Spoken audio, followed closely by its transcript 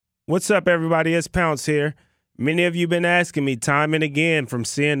What's up, everybody? It's Pounce here. Many of you been asking me time and again from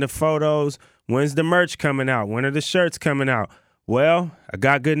seeing the photos, when's the merch coming out? When are the shirts coming out? Well, I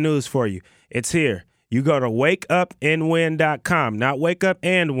got good news for you. It's here. You go to wakeupandwin.com, not wake up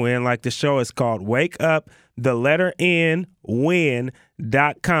and win like the show is called. Wake up, the letter N,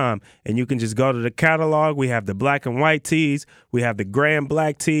 win.com. And you can just go to the catalog. We have the black and white tees. We have the gray and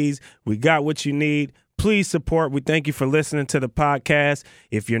black tees. We got what you need. Please support. We thank you for listening to the podcast.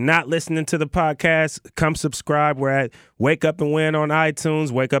 If you're not listening to the podcast, come subscribe. We're at Wake Up and Win on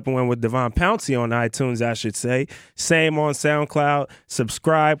iTunes. Wake Up and Win with Devon Pouncey on iTunes, I should say. Same on SoundCloud.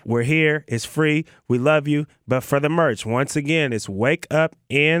 Subscribe. We're here. It's free. We love you. But for the merch, once again, it's Wake Up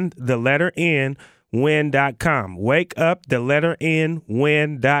and the letter N, win.com. Wake up, the letter N,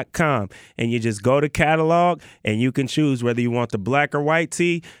 win.com. And you just go to catalog and you can choose whether you want the black or white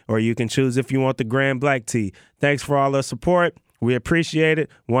tee, or you can choose if you want the gray and black tee. Thanks for all the support. We appreciate it.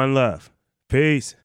 One love. Peace.